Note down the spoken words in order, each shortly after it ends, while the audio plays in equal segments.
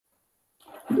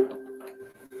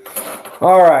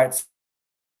All right.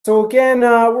 So again,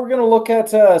 we're going to look at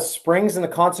springs and the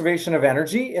conservation of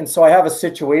energy. And so I have a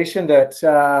situation that,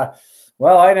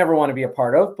 well, I never want to be a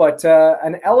part of, but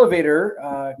an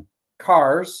elevator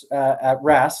cars at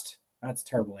rest, that's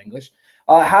terrible English,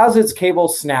 has its cable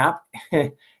snap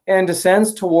and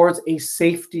descends towards a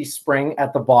safety spring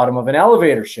at the bottom of an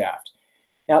elevator shaft.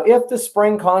 Now, if the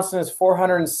spring constant is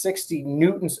 460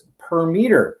 newtons per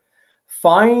meter,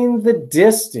 find the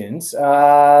distance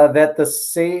that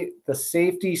the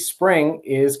safety spring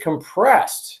is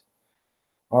compressed.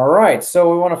 All right,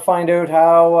 so we want to find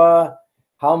out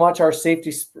how much our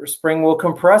safety spring will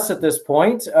compress at this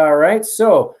point. All right,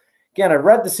 so again, I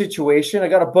read the situation. I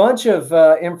got a bunch of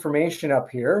information up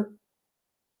here.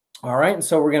 All right, and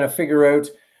so we're going to figure out,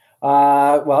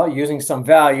 well, using some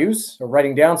values or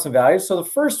writing down some values. So the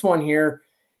first one here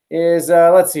is,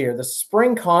 let's see here, the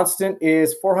spring constant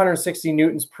is 460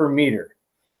 newtons per meter.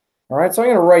 All right, so I'm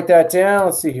going to write that down.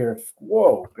 Let's see here.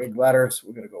 Whoa, big letters.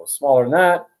 We're going to go smaller than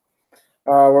that.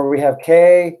 Where we have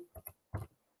K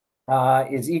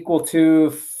is equal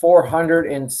to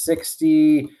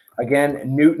 460,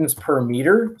 again, newtons per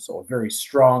meter. So a very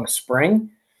strong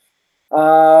spring.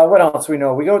 What else we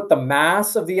know? We go with the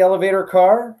mass of the elevator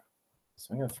car.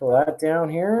 So I'm going to throw that down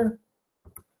here.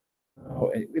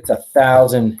 Oh, it's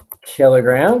 1,000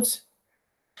 kilograms.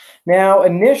 Now,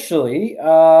 initially,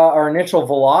 our initial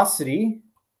velocity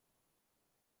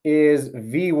is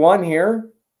V1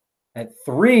 here at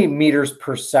 3 meters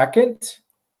per second.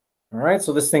 All right,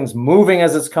 so this thing's moving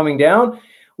as it's coming down.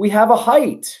 We have a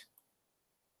height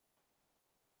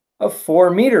of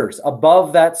 4 meters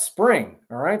above that spring.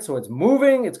 All right, so it's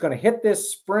moving. It's going to hit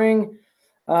this spring.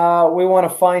 We want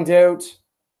to find out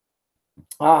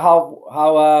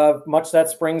how much that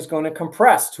spring is going to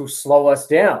compress to slow us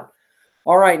down.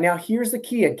 All right, now here's the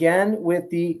key again with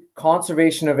the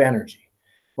conservation of energy,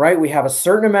 right? We have a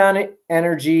certain amount of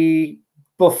energy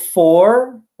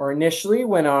before or initially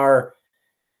when our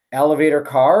elevator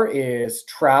car is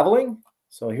traveling.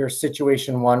 So here's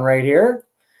situation 1 right here.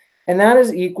 And that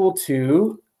is equal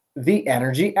to the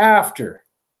energy after.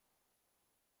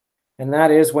 And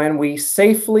that is when we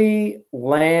safely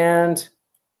land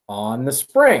on the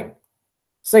spring,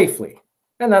 safely.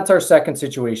 And that's our second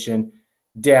situation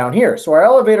down here. So our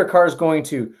elevator car is going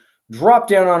to drop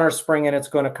down on our spring and it's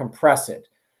going to compress it.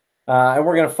 And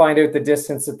we're going to find out the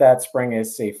distance that that spring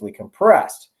is safely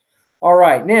compressed. All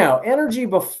right, now energy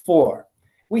before.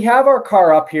 We have our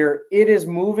car up here. It is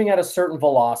moving at a certain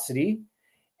velocity.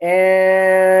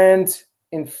 And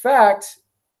in fact,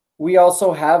 we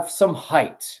also have some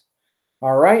height.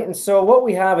 All right, and so what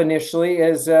we have initially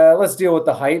is, let's deal with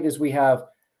the height, is we have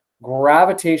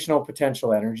gravitational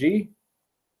potential energy,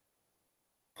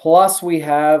 plus we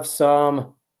have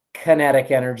some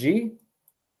kinetic energy.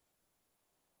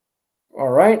 All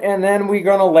right, and then we're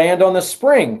going to land on the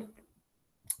spring.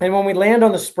 And when we land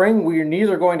on the spring, we're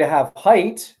neither going to have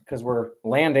height, because we're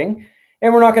landing,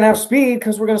 and we're not going to have speed,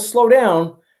 because we're going to slow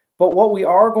down. But what we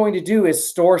are going to do is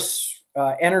store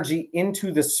energy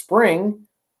into the spring,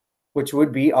 which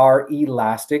would be our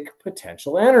elastic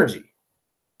potential energy.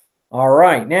 All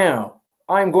right, now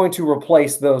I'm going to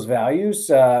replace those values,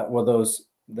 well, those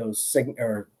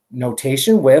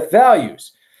notation with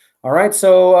values. All right,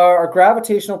 so our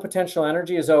gravitational potential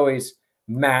energy is always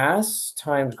mass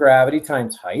times gravity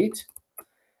times height.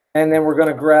 And then we're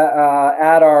going to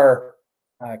add our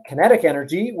kinetic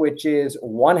energy, which is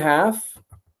 1/2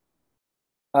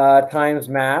 times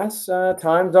mass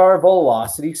times our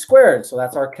velocity squared. So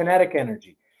that's our kinetic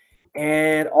energy.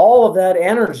 And all of that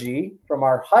energy from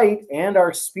our height and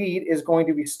our speed is going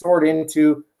to be stored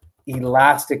into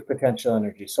elastic potential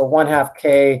energy. So 1/2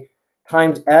 K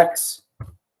times X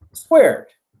squared.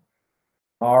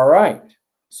 All right.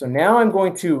 So now I'm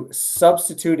going to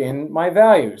substitute in my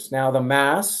values. Now the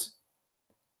mass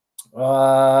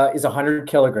is 100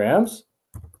 kilograms.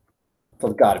 So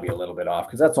it's got to be a little bit off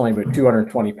because that's only about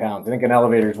 220 pounds. I think an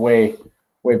elevator is way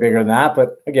bigger than that.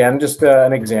 But again, just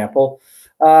an example.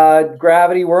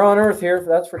 Gravity, we're on Earth here,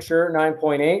 that's for sure,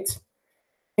 9.8.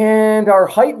 And our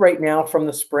height right now from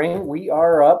the spring, we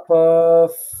are up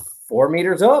 4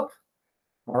 meters up.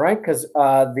 All right, because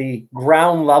the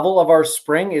ground level of our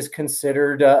spring is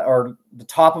considered, or the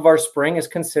top of our spring is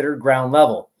considered ground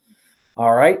level.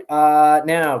 All right,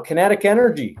 now kinetic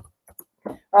energy,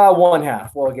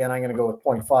 1/2. Well, again, I'm going to go with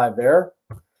 0.5 there.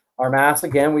 Our mass,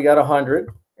 again, we got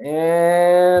 100.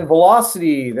 And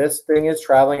velocity, this thing is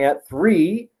traveling at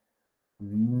 3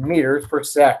 meters per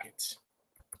second.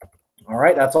 All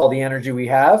right, that's all the energy we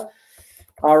have.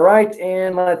 All right,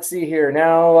 and let's see here.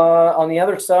 Now, on the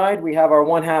other side, we have our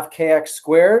 1/2 kx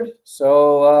squared.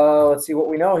 So let's see what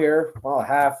we know here. Well,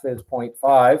 half is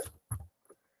 0.5.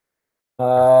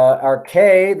 Our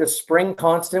K, the spring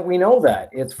constant, we know that.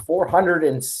 It's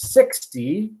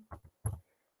 460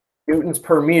 newtons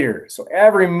per meter. So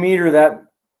every meter that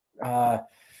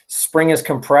spring is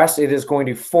compressed, it is going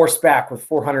to force back with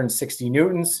 460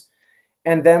 newtons.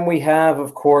 And then we have,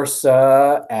 of course,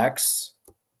 X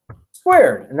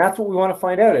squared. And that's what we want to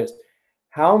find out is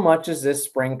how much is this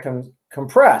spring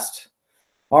compressed?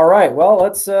 All right, well,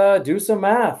 let's do some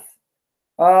math.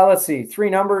 Let's see, three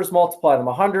numbers, multiply them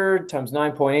 100 times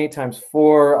 9.8 times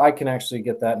 4. I can actually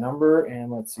get that number.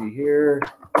 And let's see here.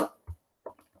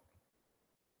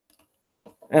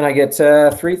 And I get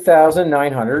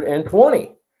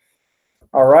 3,920.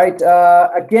 All right,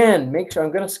 again, make sure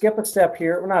I'm going to skip a step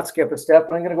here. Well, not skip a step,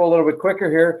 but I'm going to go a little bit quicker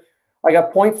here. I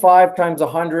got 0.5 times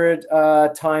 100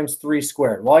 times 3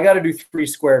 squared. Well, I got to do 3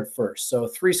 squared first. So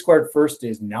 3 squared first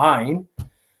is 9.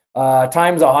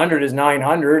 Times 100 is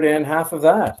 900, and half of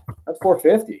that, that's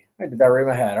 450. I did that right in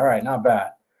my head. All right, not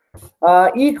bad.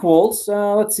 Equals,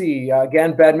 let's see,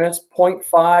 again, Bedmin's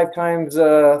 0.5 times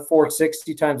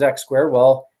 460 times x squared.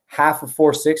 Well, half of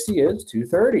 460 is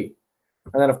 230.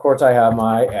 And then, of course, I have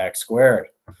my x squared.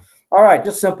 All right,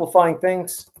 just simplifying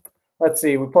things. Let's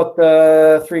see, we put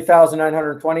the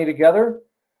 3,920 together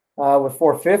with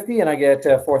 450, and I get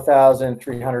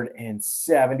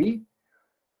 4,370.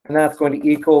 And that's going to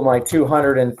equal my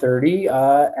 230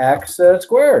 x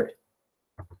squared.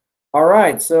 All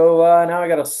right, so now I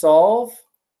got to solve.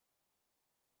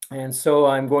 And so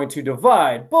I'm going to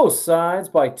divide both sides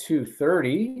by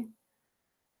 230.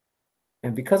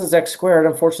 And because it's x squared,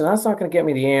 unfortunately, that's not going to get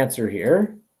me the answer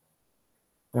here.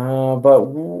 But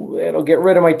it'll get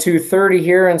rid of my 230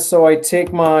 here. And so I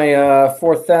take my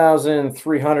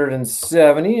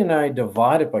 4,370 and I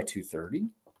divide it by 230.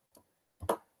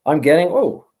 I'm getting,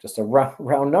 oh, just a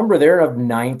round number there of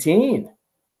 19.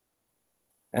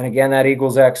 And again, that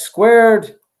equals x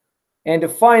squared. And to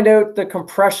find out the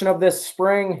compression of this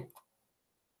spring,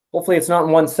 hopefully it's not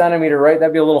in 1 centimeter, right?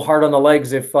 That'd be a little hard on the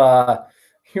legs if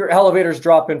your elevator's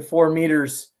dropping 4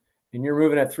 meters and you're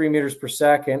moving at 3 meters per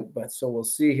second. But so we'll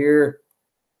see here.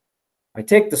 I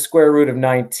take the square root of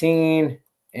 19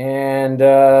 and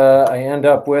I end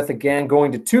up with, again,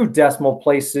 going to 2 decimal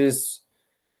places.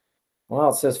 Well,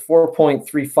 it says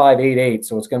 4.3588,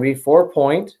 so it's going to be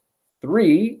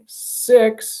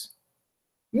 4.36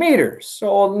 meters.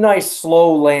 So a nice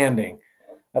slow landing.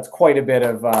 That's quite a bit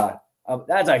of,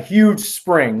 that's a huge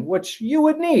spring, which you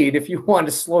would need if you wanted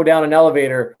to slow down an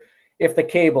elevator if the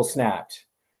cable snapped.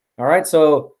 All right,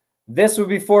 so this would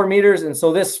be 4 meters, and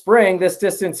so this spring, this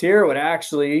distance here would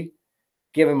actually,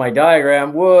 given my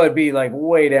diagram, would be like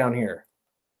way down here.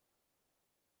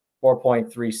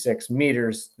 4.36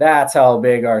 meters. That's how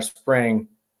big our spring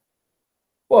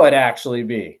would actually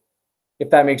be. If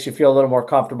that makes you feel a little more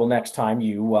comfortable next time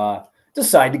you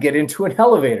decide to get into an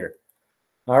elevator.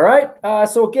 All right.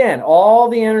 So again, all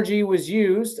the energy was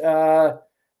used.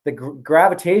 The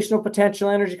gravitational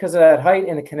potential energy because of that height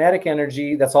and the kinetic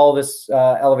energy, that's all this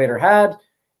elevator had,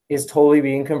 is totally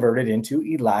being converted into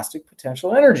elastic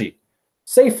potential energy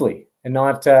safely and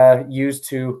not used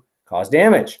to cause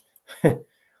damage.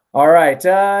 All right,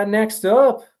 next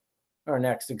up, our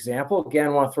next example. Again, I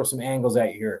want to throw some angles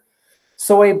at you here.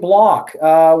 So a block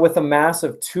with a mass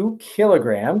of 2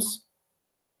 kilograms,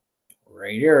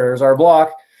 right here is our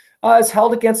block, is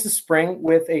held against a spring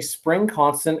with a spring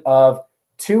constant of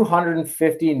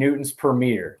 250 newtons per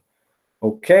meter.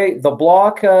 Okay, the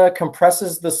block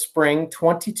compresses the spring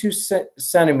 22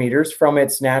 centimeters from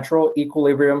its natural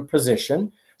equilibrium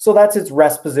position. So that's its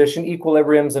rest position.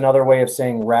 Equilibrium is another way of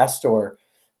saying rest or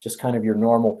just kind of your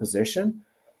normal position.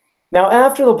 Now,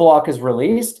 after the block is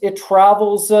released, it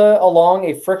travels along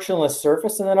a frictionless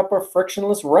surface and then up a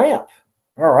frictionless ramp.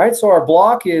 All right, so our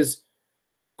block is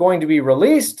going to be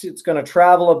released. It's going to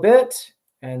travel a bit,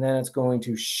 and then it's going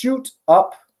to shoot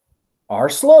up our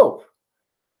slope.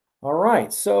 All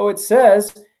right, so it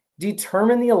says,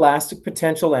 determine the elastic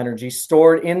potential energy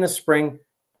stored in the spring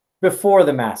before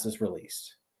the mass is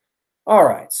released. All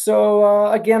right, so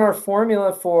again, our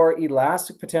formula for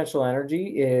elastic potential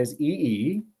energy is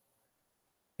EE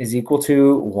is equal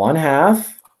to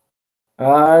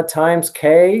 1/2 times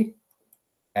K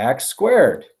x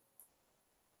squared.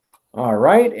 All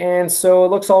right, and so it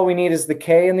looks all we need is the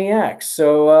K and the X.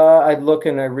 So I'd look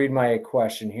and I read my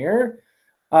question here.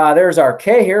 There's our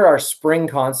K here, our spring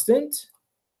constant,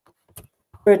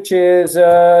 which is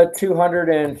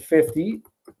 250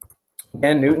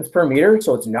 newtons per meter.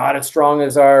 So it's not as strong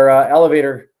as our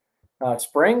elevator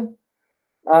spring.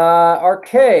 Our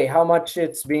K, how much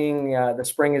it's being, the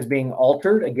spring is being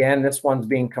altered. Again, this one's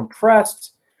being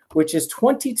compressed, which is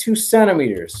 22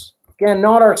 centimeters. Again,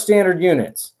 not our standard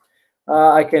units.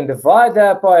 I can divide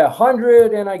that by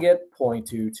 100 and I get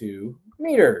 0.22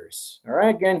 meters. All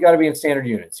right, again, got to be in standard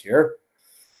units here.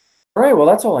 All right, well,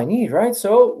 that's all I need, right?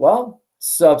 So, well,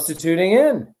 substituting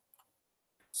in.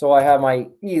 So I have my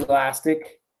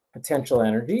elastic potential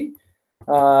energy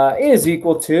is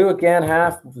equal to, again,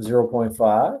 half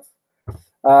 0.5.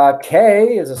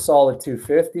 K is a solid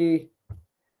 250.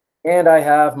 And I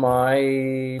have my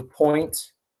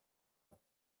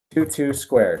 0.22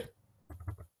 squared.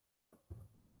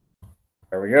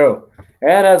 There we go.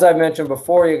 And as I mentioned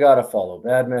before, you got to follow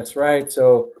BADMIS, right?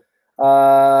 So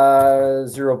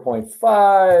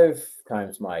 0.5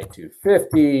 times my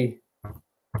 250.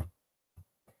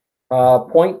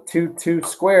 0.22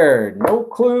 squared. No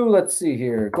clue. Let's see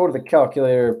here. Go to the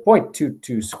calculator.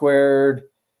 0.22 squared.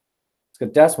 It's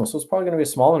got decimal, so it's probably going to be a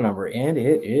smaller number, and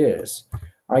it is.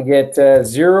 I get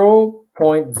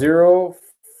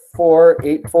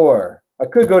 0.0484. I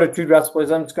could go to 2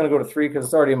 decimals. I'm just going to go to 3 because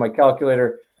it's already in my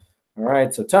calculator. All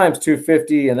right, so times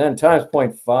 250 and then times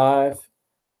 0.5.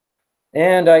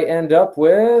 And I end up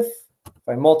with, if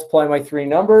I multiply my 3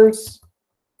 numbers,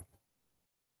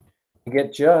 I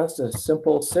get just a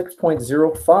simple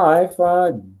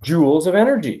 6.05 joules of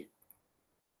energy.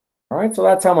 All right, so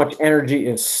that's how much energy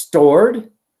is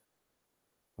stored.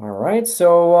 All right,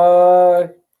 so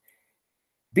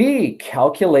B,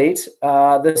 calculate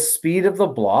the speed of the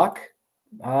block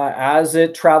as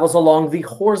it travels along the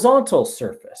horizontal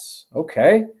surface.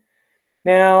 Okay.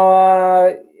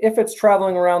 Now, if it's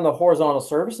traveling around the horizontal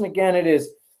surface, and again, it is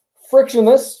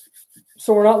frictionless,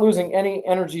 so we're not losing any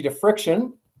energy to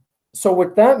friction. So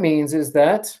what that means is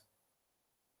that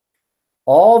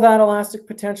all that elastic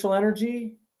potential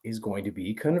energy is going to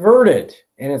be converted,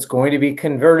 and it's going to be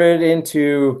converted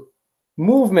into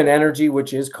movement energy,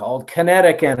 which is called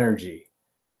kinetic energy.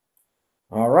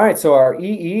 All right, so our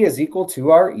EE is equal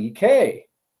to our EK.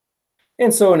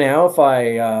 And so now if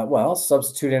I, well,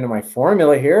 substitute into my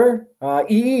formula here,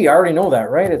 EE, I already know that,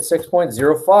 right? It's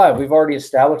 6.05. We've already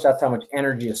established that's how much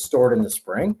energy is stored in the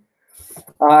spring.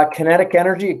 Kinetic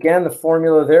energy, again, the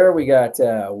formula there, we got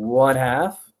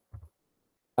 1/2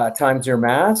 times your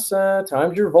mass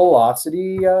times your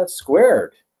velocity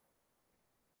squared.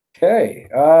 Okay,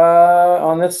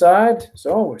 on this side,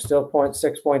 so we're still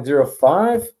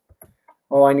 6.05.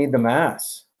 Oh, I need the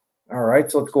mass. All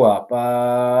right, so let's go up.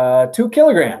 2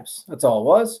 kilograms, that's all it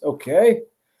was. Okay,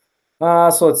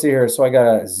 so let's see here. So I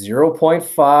got a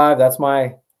 0.5, that's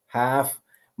my half.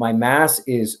 My mass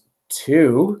is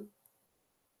 2.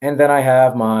 And then I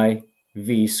have my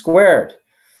V squared.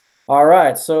 All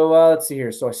right, so let's see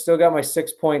here. So I still got my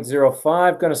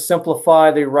 6.05. Going to simplify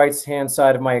the right-hand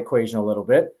side of my equation a little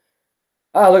bit.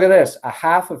 Look at this, a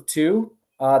half of 2.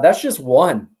 That's just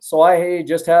 1. So I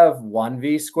just have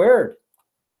 1V squared.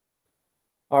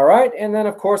 All right, and then,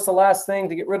 of course, the last thing,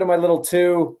 to get rid of my little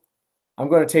 2, I'm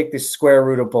going to take the square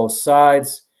root of both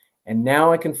sides. And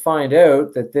now I can find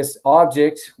out that this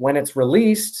object, when it's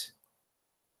released,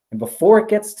 and before it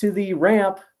gets to the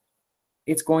ramp,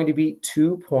 it's going to be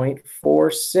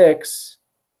 2.46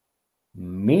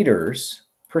 meters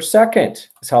per second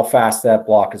is how fast that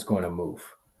block is going to move.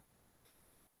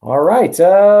 All right, is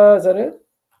that it?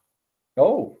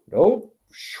 Oh, no.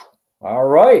 All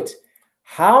right.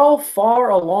 How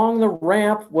far along the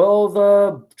ramp will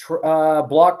the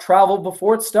block travel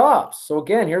before it stops? So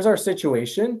again, here's our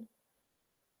situation.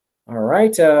 All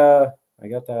right, I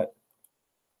got that.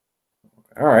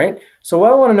 All right, so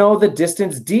I want to know the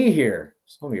distance D here.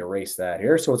 So let me erase that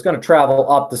here. So it's going to travel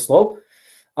up the slope.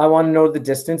 I want to know the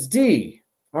distance D.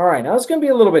 All right, now it's going to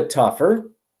be a little bit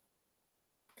tougher.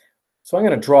 So I'm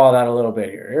going to draw that a little bit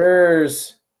here.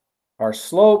 Here's our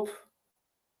slope.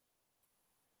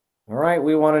 All right,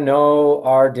 we want to know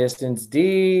our distance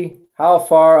D. How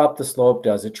far up the slope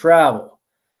does it travel?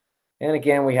 And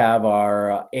again, we have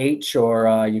our H,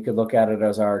 or you could look at it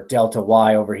as our delta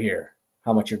Y over here,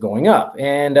 how much you're going up.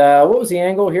 And what was the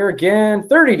angle here again?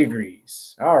 30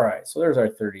 degrees. All right, so there's our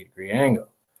 30-degree angle.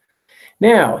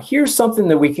 Now, here's something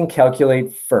that we can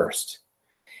calculate first,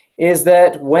 is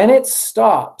that when it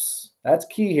stops, that's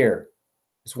key here,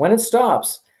 is when it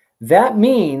stops, that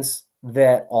means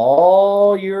that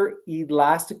all your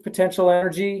elastic potential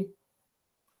energy,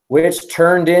 which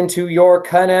turned into your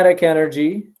kinetic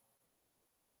energy,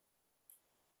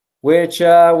 which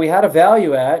we had a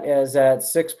value as at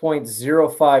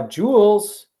 6.05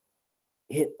 joules,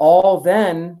 it all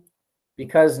then,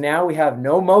 because now we have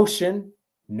no motion,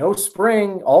 no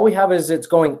spring, all we have is it's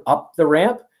going up the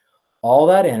ramp, all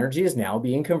that energy is now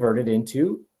being converted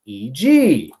into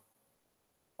EG,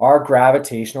 our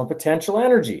gravitational potential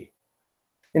energy.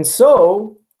 And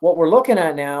so what we're looking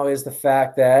at now is the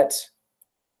fact that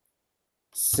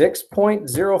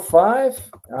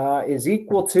 6.05 is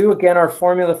equal to, again, our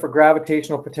formula for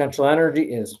gravitational potential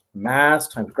energy is mass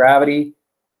times gravity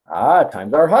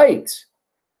times our height.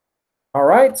 All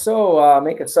right, so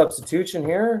make a substitution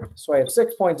here. So I have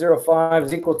 6.05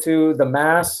 is equal to the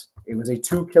mass. It was a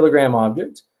 2 kilogram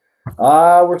object.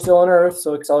 We're still on Earth,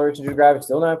 so acceleration due to gravity is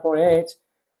still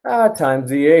 9.8 times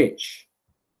the h.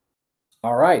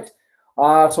 All right.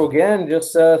 So again,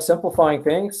 just simplifying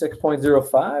things,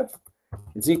 6.05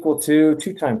 is equal to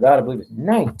 2 times that, I believe it's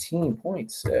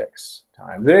 19.6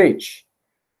 times h.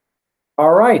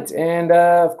 All right, and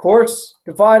of course,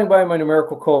 dividing by my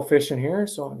numerical coefficient here.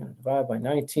 So I'm going to divide by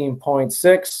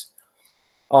 19.6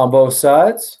 on both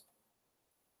sides.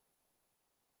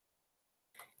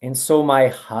 And so my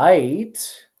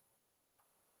height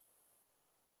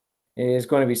is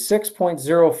going to be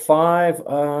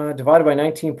 6.05 divided by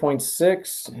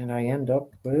 19.6, and I end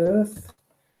up with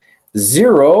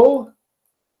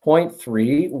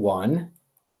 0.31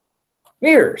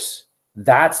 meters.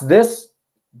 That's this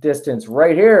distance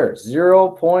right here,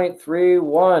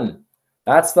 0.31.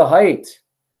 That's the height.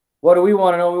 What do we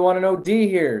want to know? We want to know D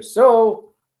here.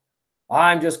 So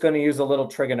I'm just going to use a little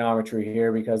trigonometry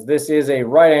here because this is a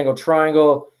right angle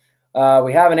triangle.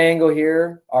 We have an angle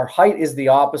here. Our height is the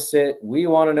opposite. We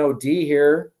want to know D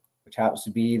here, which happens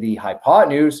to be the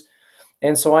hypotenuse.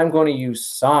 And so I'm going to use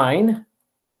sine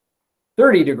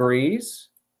 30 degrees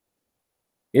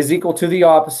is equal to the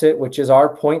opposite, which is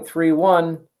our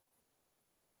 0.31,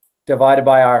 divided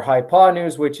by our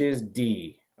hypotenuse, which is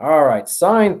D. All right,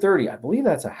 sine 30. I believe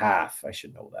that's a half. I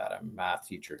should know that. I'm a math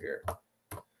teacher here.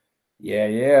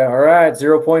 Yeah. All right,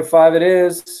 0.5 it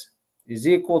is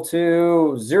equal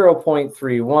to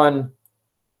 0.31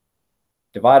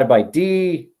 divided by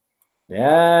D.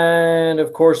 And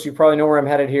of course, you probably know where I'm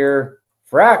headed here.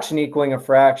 Fraction equaling a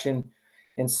fraction.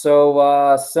 And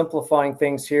so simplifying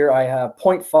things here, I have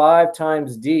 0.5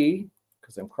 times D,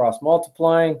 because I'm cross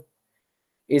multiplying,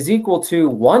 is equal to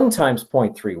 1 times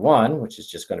 0.31, which is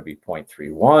just going to be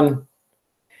 0.31.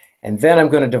 And then I'm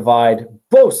going to divide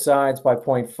both sides by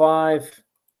 0.5.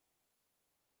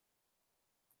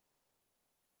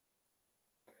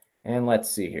 And let's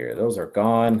see here. Those are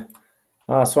gone.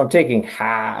 So I'm taking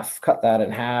half, cut that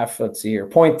in half. Let's see here,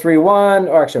 0.31,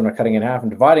 or actually I'm not cutting it in half, I'm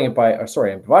dividing it by, I'm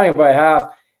dividing it by half,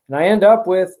 and I end up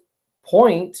with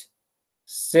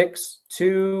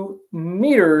 0.62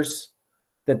 meters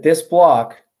that this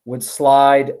block would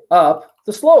slide up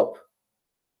the slope.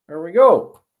 There we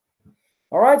go.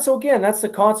 All right, so again, that's the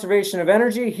conservation of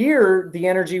energy. Here, the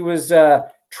energy was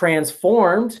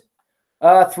transformed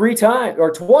 3 times,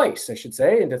 or twice, I should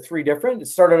say, into 3 different. It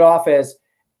started off as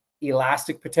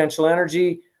elastic potential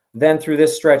energy. Then through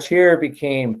this stretch here, it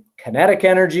became kinetic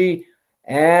energy.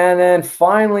 And then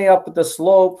finally up at the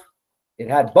slope, it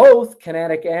had both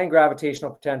kinetic and gravitational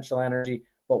potential energy.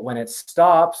 But when it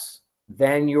stops,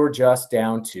 then you're just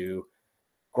down to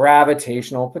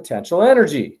gravitational potential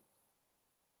energy.